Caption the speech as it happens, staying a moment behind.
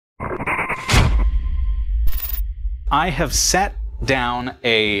I have set down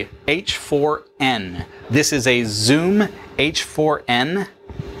a H4n. This is a Zoom H4n,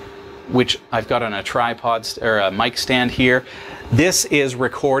 which I've got on a tripod or a mic stand here. This is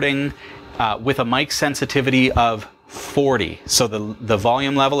recording with a mic sensitivity of 40. So the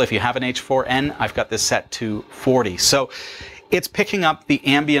volume level, if you have an H4n, I've got this set to 40. So it's picking up the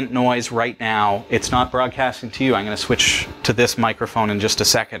ambient noise right now. It's not broadcasting to you. I'm going to switch to this microphone in just a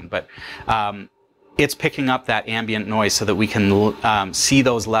second, but it's picking up that ambient noise so that we can see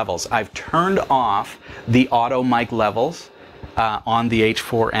those levels. I've turned off the auto mic levels on the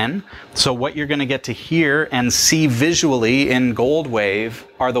H4n. So what you're going to get to hear and see visually in Gold Wave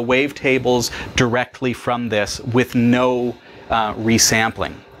are the wavetables directly from this with no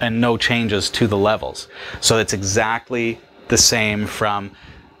resampling and no changes to the levels. So it's exactly the same from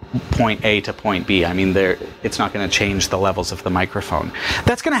point A to point B. I mean, it's not going to change the levels of the microphone.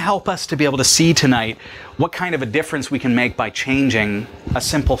 That's going to help us to be able to see tonight what kind of a difference we can make by changing a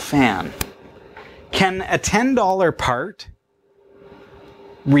simple fan. Can a $10 part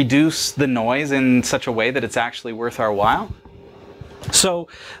reduce the noise in such a way that it's actually worth our while? So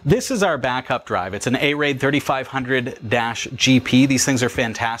this is our backup drive. It's an ARAID 3500-GP. These things are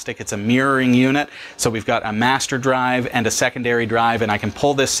fantastic. It's a mirroring unit. So we've got a master drive and a secondary drive, and I can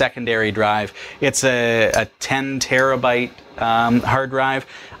pull this secondary drive. It's a 10 terabyte hard drive.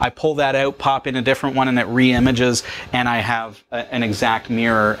 I pull that out, pop in a different one, and it re-images, and I have an exact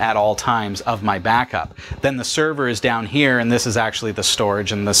mirror at all times of my backup. Then the server is down here, and this is actually the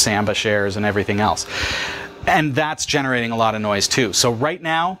storage and the Samba shares and everything else. And that's generating a lot of noise too. So right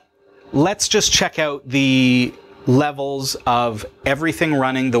now, let's just check out the levels of everything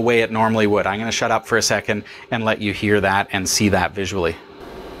running the way it normally would. I'm going to shut up for a second and let you hear that and see that visually.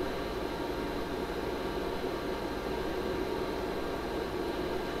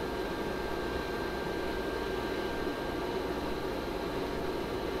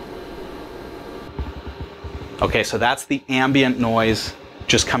 Okay, so that's the ambient noise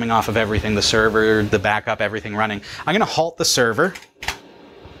just coming off of everything, the server, the backup, everything running. I'm going to halt the server,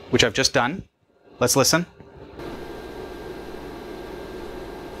 which I've just done. Let's listen.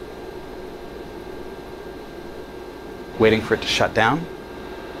 Waiting for it to shut down.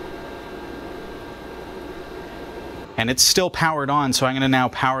 And it's still powered on, so I'm going to now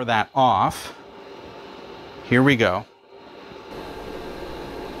power that off. Here we go.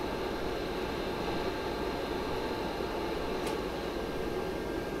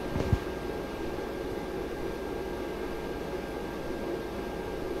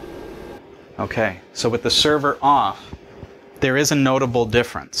 Okay, so with the server off, there is a notable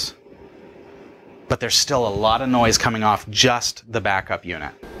difference, but there's still a lot of noise coming off just the backup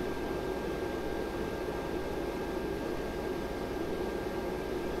unit.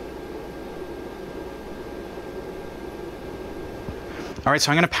 All right,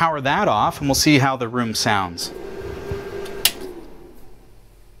 so I'm going to power that off and we'll see how the room sounds.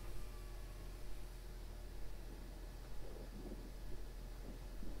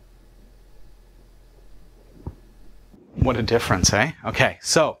 What a difference, eh? Okay,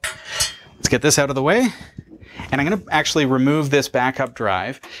 so let's get this out of the way. And I'm going to actually remove this backup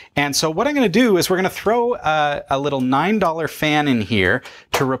drive. And so what I'm going to do is we're going to throw a little $9 fan in here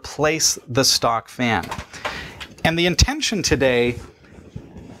to replace the stock fan. And the intention today,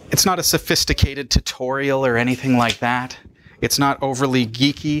 it's not a sophisticated tutorial or anything like that. It's not overly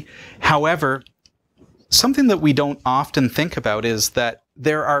geeky. However, something that we don't often think about is that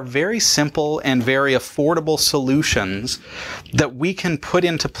there are very simple and very affordable solutions that we can put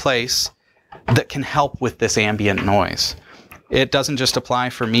into place that can help with this ambient noise. It doesn't just apply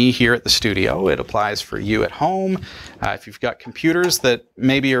for me here at the studio, it applies for you at home. If you've got computers that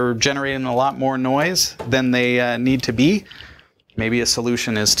maybe are generating a lot more noise than they need to be, maybe a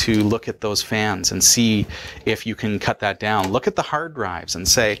solution is to look at those fans and see if you can cut that down. Look at the hard drives and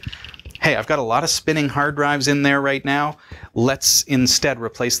say, hey, I've got a lot of spinning hard drives in there right now. Let's instead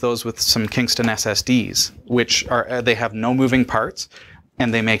replace those with some Kingston SSDs, which they have no moving parts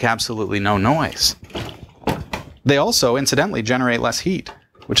and they make absolutely no noise. They also, incidentally, generate less heat,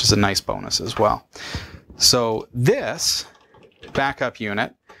 which is a nice bonus as well. So this backup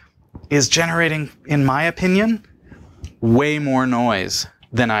unit is generating, in my opinion, way more noise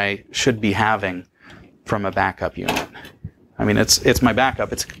than I should be having from a backup unit. I mean, it's my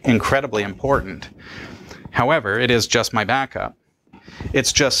backup. It's incredibly important. However, it is just my backup.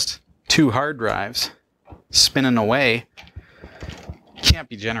 It's just two hard drives spinning away. Can't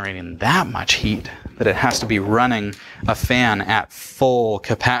be generating that much heat that it has to be running a fan at full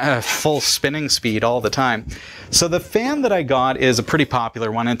spinning speed all the time. So the fan that I got is a pretty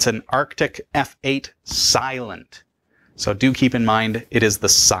popular one. It's an Arctic F8 Silent. So do keep in mind it is the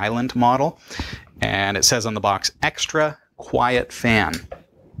silent model, and it says on the box, extra quiet fan.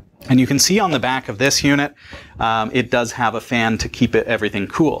 And you can see on the back of this unit, it does have a fan to keep everything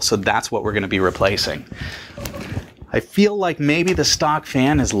cool. So that's what we're going to be replacing. I feel like maybe the stock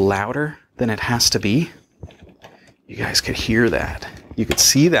fan is louder than it has to be. You guys could hear that. You could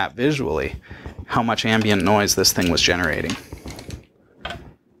see that visually, how much ambient noise this thing was generating.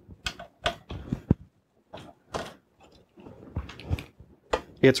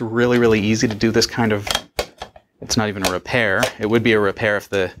 It's really, really easy to do this kind of, it's not even a repair. It would be a repair if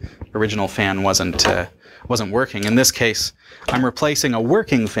the original fan wasn't working. In this case, I'm replacing a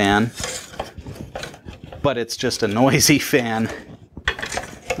working fan, but it's just a noisy fan.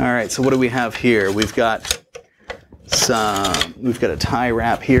 All right, so what do we have here? We've got a tie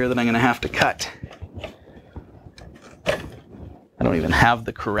wrap here that I'm gonna have to cut. I don't even have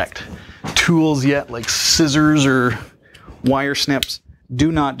the correct tools yet, like scissors or wire snips. Do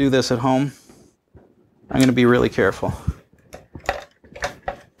not do this at home. I'm going to be really careful.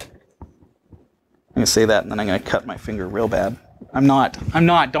 I'm going to say that and then I'm going to cut my finger real bad. I'm not,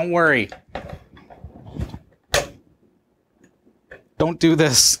 don't worry. Don't do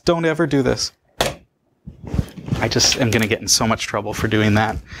this. Don't ever do this. I just am going to get in so much trouble for doing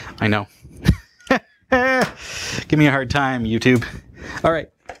that. I know. Give me a hard time, YouTube. All right.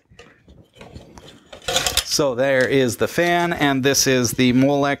 So there is the fan, and this is the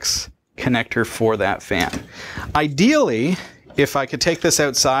Molex connector for that fan. Ideally, if I could take this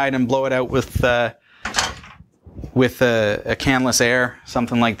outside and blow it out with a canless air,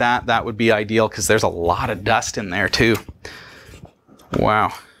 something like that, that would be ideal because there's a lot of dust in there too.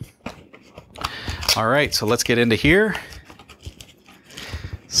 Wow. All right, so let's get into here.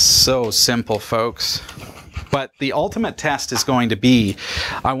 So simple, folks. But the ultimate test is going to be,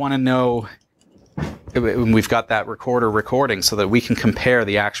 I want to know, we've got that recorder recording so that we can compare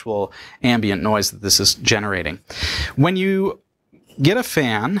the actual ambient noise that this is generating. When you get a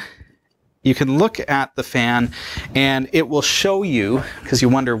fan, you can look at the fan and it will show you, because you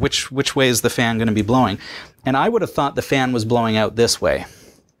wonder which way is the fan going to be blowing. And I would have thought the fan was blowing out this way.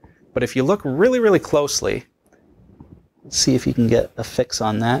 But if you look really, really closely, let's see if you can get a fix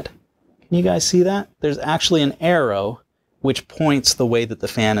on that. Can you guys see that? There's actually an arrow which points the way that the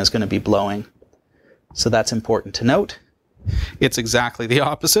fan is going to be blowing. So that's important to note. It's exactly the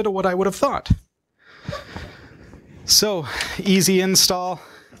opposite of what I would have thought. So, easy install.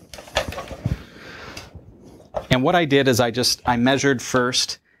 And what I did is I measured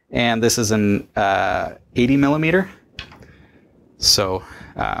first, and this is an 80 millimeter. So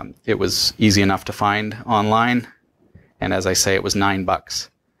it was easy enough to find online. And as I say, it was $9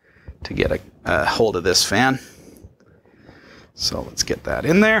 to get a hold of this fan. So let's get that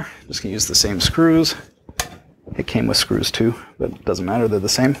in there. Just gonna use the same screws. It came with screws too, but it doesn't matter, they're the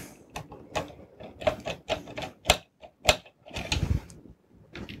same.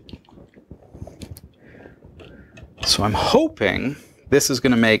 So I'm hoping this is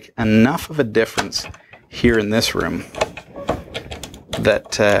gonna make enough of a difference here in this room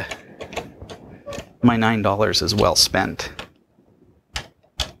that my $9 is well spent.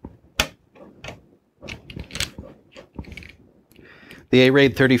 The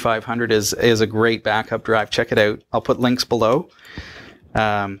ARAID 3500 is a great backup drive. Check it out. I'll put links below.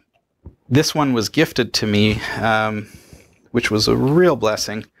 This one was gifted to me, which was a real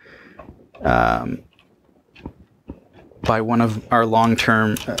blessing, by one of our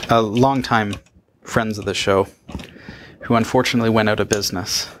longtime friends of the show, who unfortunately went out of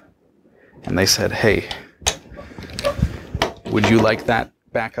business. And they said, hey, would you like that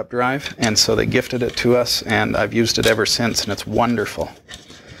backup drive? And so they gifted it to us, and I've used it ever since, and it's wonderful.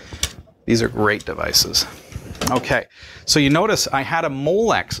 These are great devices. Okay, so you notice I had a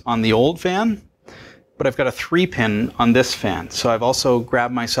Molex on the old fan, but I've got a 3-pin on this fan. So I've also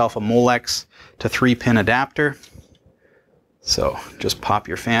grabbed myself a Molex to 3-pin adapter. So just pop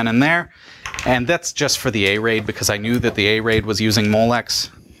your fan in there. And that's just for the ARAID, because I knew that the ARAID was using Molex.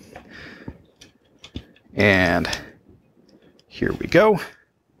 And here we go.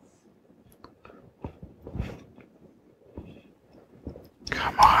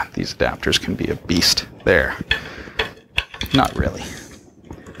 Come on, these adapters can be a beast. There. Not really.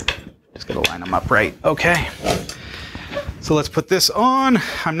 Just gotta line them up right. Okay. So let's put this on.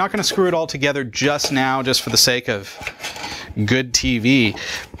 I'm not gonna screw it all together just now, just for the sake of good TV,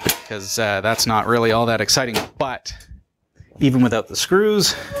 because that's not really all that exciting. But even without the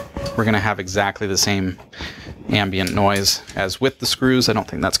screws, we're gonna have exactly the same ambient noise as with the screws. I don't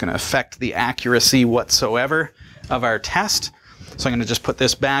think that's gonna affect the accuracy whatsoever of our test. So I'm going to just put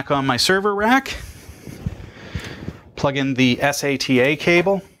this back on my server rack, plug in the SATA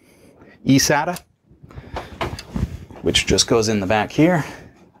cable, eSATA, which just goes in the back here,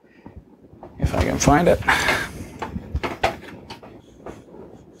 if I can find it.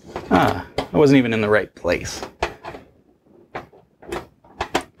 Ah, I wasn't even in the right place.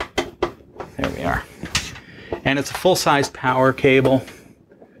 There we are. And it's a full-size power cable,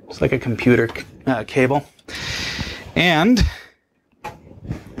 just like a computer cable. And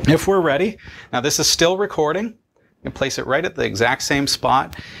if we're ready, now this is still recording. You can place it right at the exact same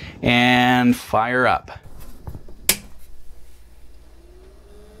spot and fire up.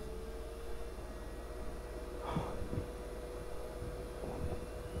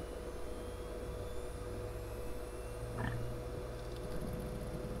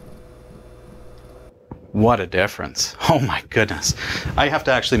 What a difference. Oh my goodness. I have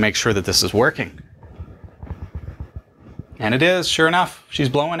to actually make sure that this is working. And it is, sure enough, she's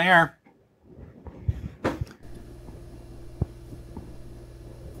blowing air.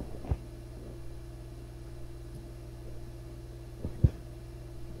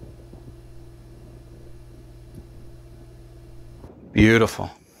 Beautiful.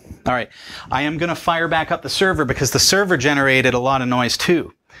 All right, I am going to fire back up the server because the server generated a lot of noise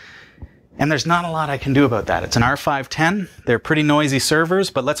too. And there's not a lot I can do about that. It's an R510. They're pretty noisy servers,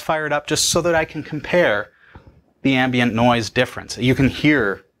 but let's fire it up just so that I can compare the ambient noise difference. You can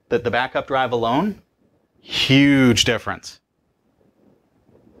hear that the backup drive alone, huge difference.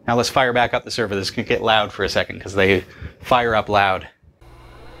 Now let's fire back up the server. This can get loud for a second because they fire up loud.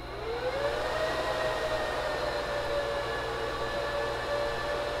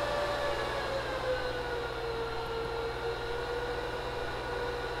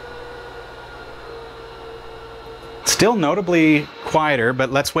 Still notably quieter,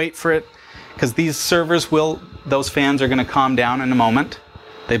 but let's wait for it because these servers will, those fans are going to calm down in a moment.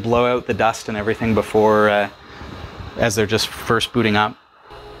 They blow out the dust and everything before, as they're just first booting up.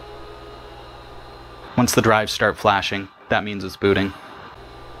 Once the drives start flashing, that means it's booting.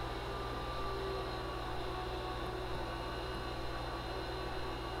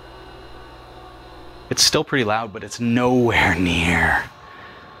 It's still pretty loud, but it's nowhere near.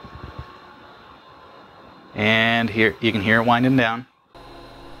 And here, you can hear it winding down.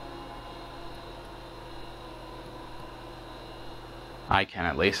 I can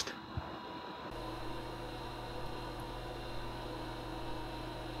at least.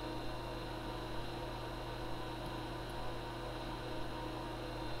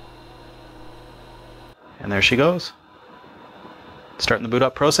 And there she goes. Starting the boot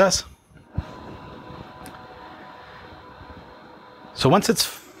up process. So once it's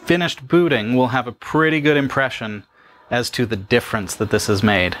finished booting, we'll have a pretty good impression as to the difference that this has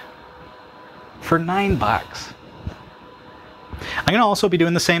made. For $9. I'm going to also be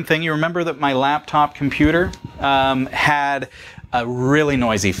doing the same thing. You remember that my laptop computer had a really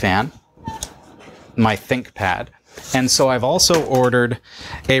noisy fan, my ThinkPad, and so I've also ordered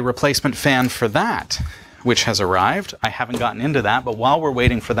a replacement fan for that, which has arrived. I haven't gotten into that, but while we're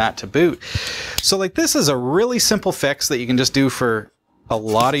waiting for that to boot. So like this is a really simple fix that you can just do for a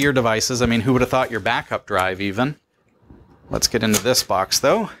lot of your devices. I mean, who would have thought your backup drive even? Let's get into this box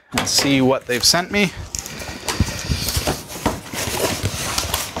though and see what they've sent me.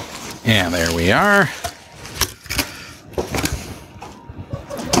 And there we are.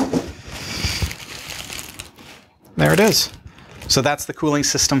 There it is. So that's the cooling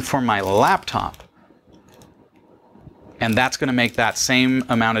system for my laptop. And that's going to make that same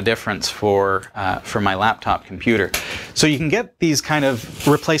amount of difference for my laptop computer. So you can get these kind of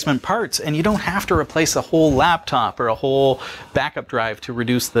replacement parts, and you don't have to replace a whole laptop or a whole backup drive to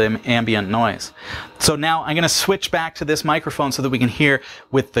reduce the ambient noise. So now I'm going to switch back to this microphone so that we can hear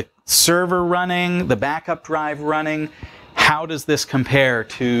with the server running, the backup drive running, how does this compare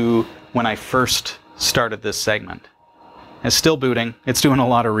to when I first started this segment? It's still booting. It's doing a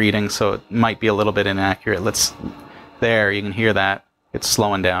lot of reading, so it might be a little bit inaccurate. There, you can hear that. It's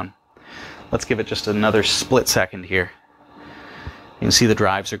slowing down. Let's give it just another split second here. You can see the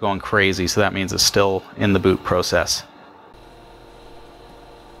drives are going crazy, so that means it's still in the boot process.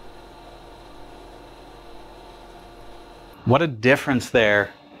 What a difference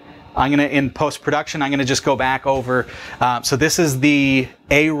there. In post-production, I'm gonna just go back over. So this is the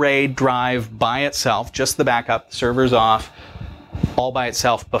ARAID drive by itself, just the backup, server's off, all by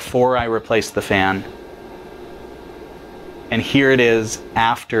itself before I replace the fan. And here it is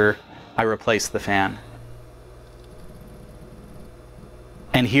after I replace the fan.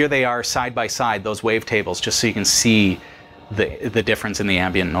 And here they are side by side, those wavetables, just so you can see the difference in the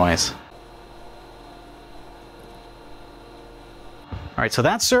ambient noise. All right, so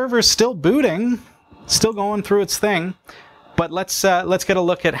that server is still booting. still going through its thing. But let's get a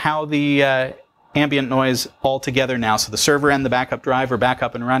look at how the ambient noise all together now. So the server and the backup drive are back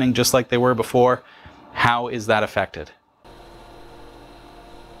up and running just like they were before. How is that affected?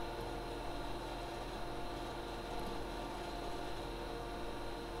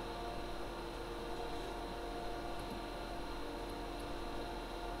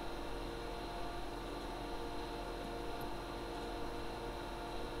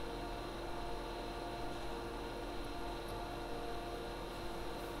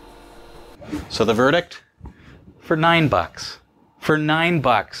 So the verdict? For $9. For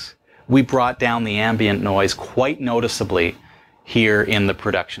 $9, we brought down the ambient noise quite noticeably here in the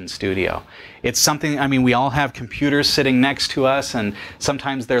production studio. It's something, I mean, we all have computers sitting next to us, and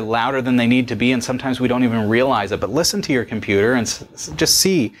sometimes they're louder than they need to be, and sometimes we don't even realize it. But listen to your computer and just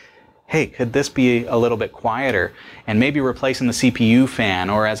see, hey, could this be a little bit quieter? And maybe replacing the CPU fan,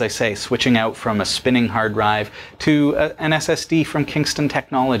 or as I say, switching out from a spinning hard drive to an SSD from Kingston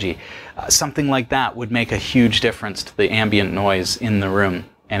Technology. Something like that would make a huge difference to the ambient noise in the room,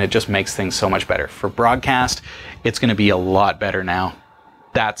 and it just makes things so much better. For broadcast, it's going to be a lot better now.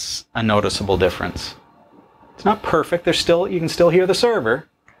 That's a noticeable difference. It's not perfect. There's still, you can still hear the server,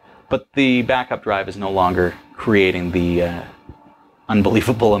 but the backup drive is no longer creating the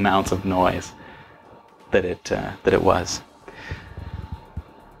unbelievable amounts of noise that it was.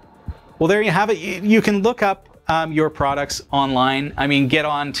 Well, there you have it. You can look up your products online. I mean, get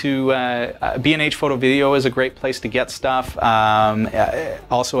on to B&H Photo Video is a great place to get stuff.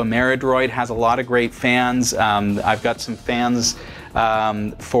 Also, ARAID has a lot of great fans. I've got some fans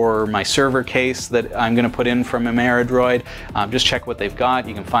for my server case that I'm going to put in from ARAID. Just check what they've got.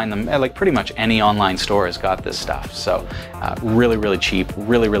 You can find them like pretty much any online store has got this stuff. So really, really cheap,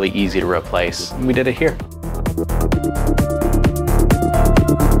 really, really easy to replace. And we did it here.